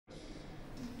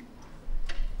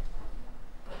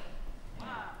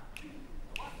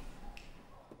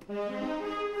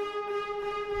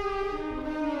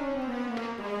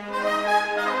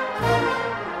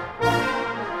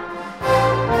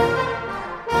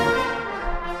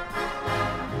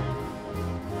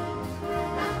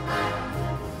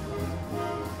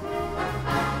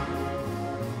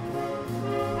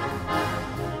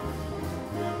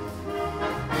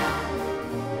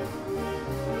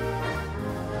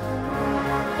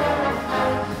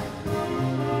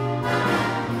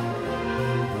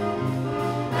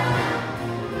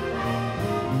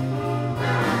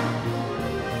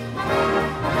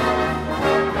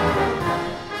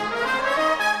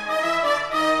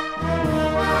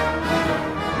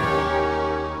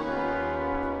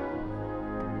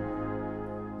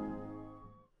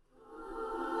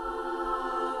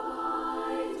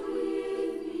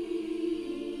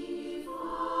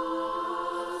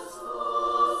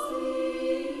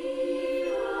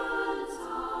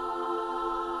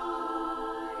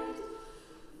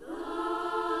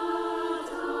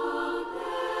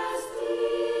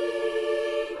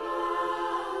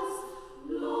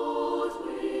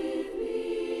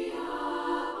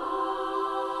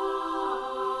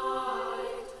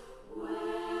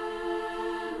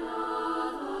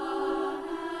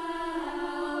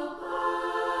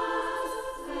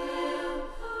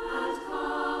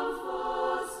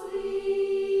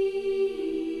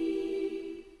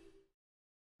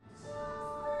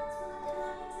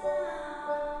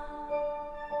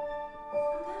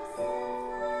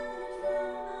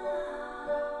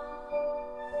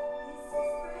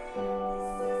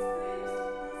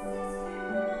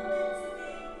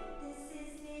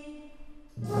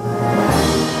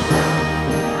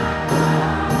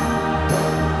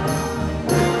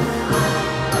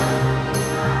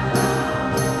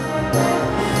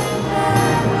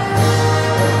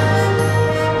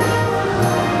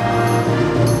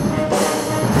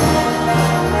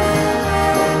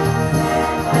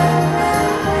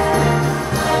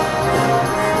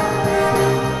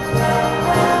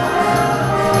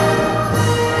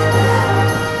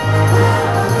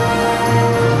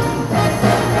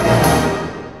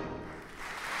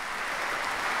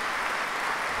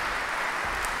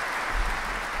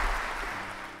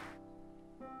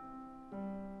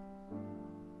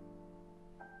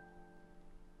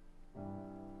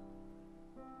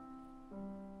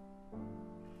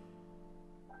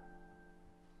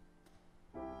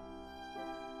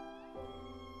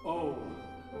Oh,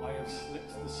 I have slit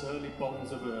the surly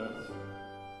bonds of earth,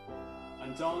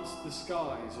 and danced the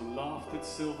skies or laughed at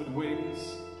silvered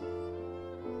wings.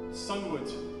 Sunward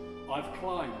I've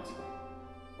climbed,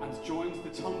 and joined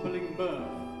the tumbling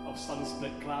mirth of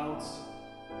sun-split clouds,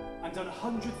 and done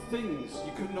 100 things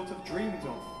you could not have dreamed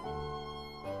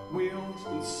of, wheeled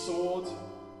and soared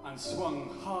and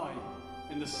swung high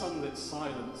in the sunlit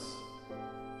silence.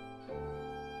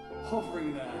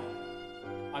 Hovering there,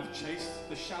 I've chased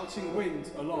the shouting wind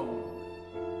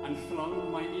along, and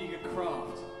flung my eager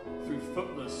craft through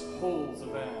footless halls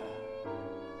of air.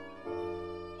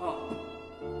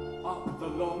 Up the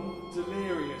long,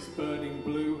 delirious burning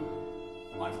blue,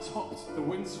 I've topped the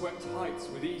windswept heights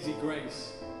with easy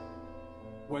grace,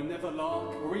 where never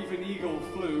lark or even eagle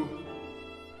flew,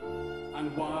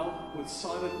 and while, with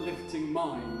silent lifting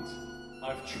mind,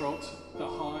 I've trod the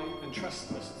high and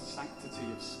trespassed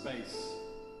sanctity of space,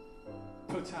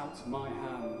 put out my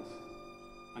hand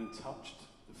and touched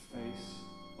the face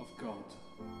of God.